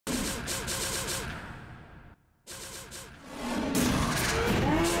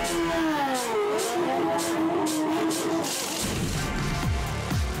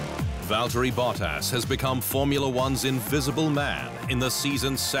Valtteri Bottas has become Formula One's invisible man in the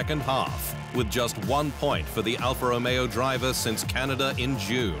season's second half, with just 1 point for the Alfa Romeo driver since Canada in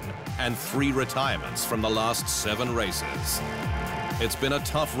June, and 3 retirements from the last 7 races. It's been a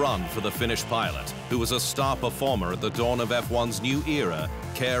tough run for the Finnish pilot, who was a star performer at the dawn of F1's new era,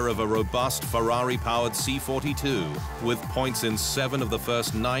 care of a robust Ferrari-powered C42, with points in 7 of the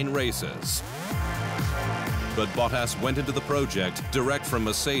first 9 races. But Bottas went into the project direct from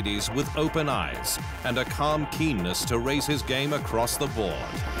Mercedes with open eyes and a calm keenness to raise his game across the board.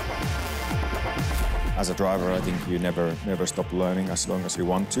 As a driver, I think you never stop learning as long as you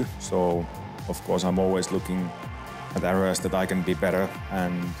want to. So, of course, I'm always looking at areas that I can be better,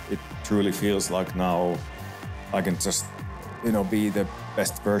 and it truly feels like now I can just, be the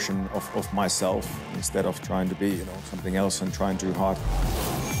best version of myself instead of trying to be, something else and trying too hard.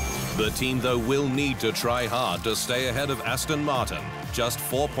 The team, though, will need to try hard to stay ahead of Aston Martin, just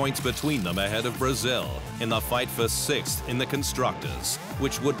 4 points between them ahead of Brazil, in the fight for 6th in the Constructors,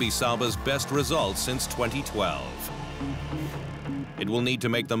 which would be Sauber's best result since 2012. It will need to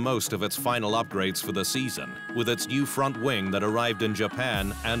make the most of its final upgrades for the season, with its new front wing that arrived in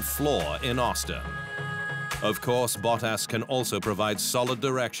Japan and floor in Austin. Of course, Bottas can also provide solid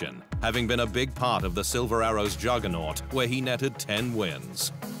direction, having been a big part of the Silver Arrows juggernaut, where he netted 10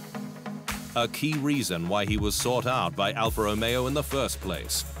 wins. A key reason why he was sought out by Alfa Romeo in the first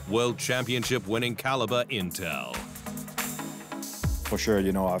place, World Championship winning caliber intel. For sure,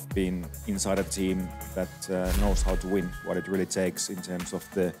 I've been inside a team that knows how to win, what it really takes in terms of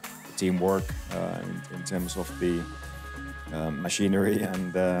the teamwork, in terms of the machinery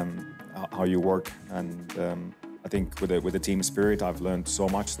and how you work. And I think with the team spirit, I've learned so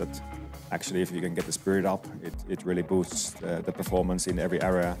much that actually if you can get the spirit up, it really boosts the performance in every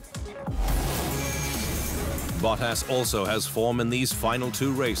area. Bottas also has form in these final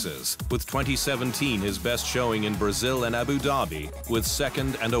 2 races, with 2017 his best showing in Brazil and Abu Dhabi, with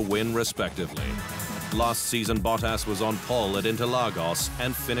 2nd and a win respectively. Last season, Bottas was on pole at Interlagos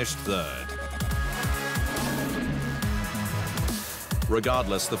and finished 3rd.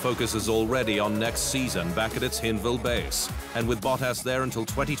 Regardless, the focus is already on next season back at its Hinwil base, and with Bottas there until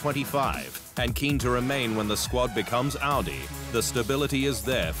 2025, and keen to remain when the squad becomes Audi, the stability is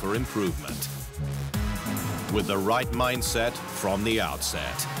there for improvement. With the right mindset from the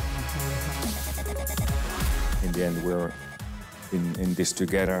outset. In the end, we're in this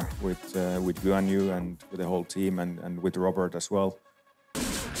together with Guan Yu and with the whole team and with Robert as well.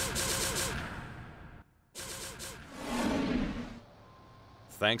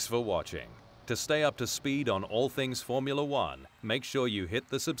 Thanks for watching. To stay up to speed on all things Formula One, make sure you hit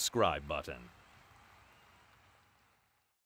the subscribe button.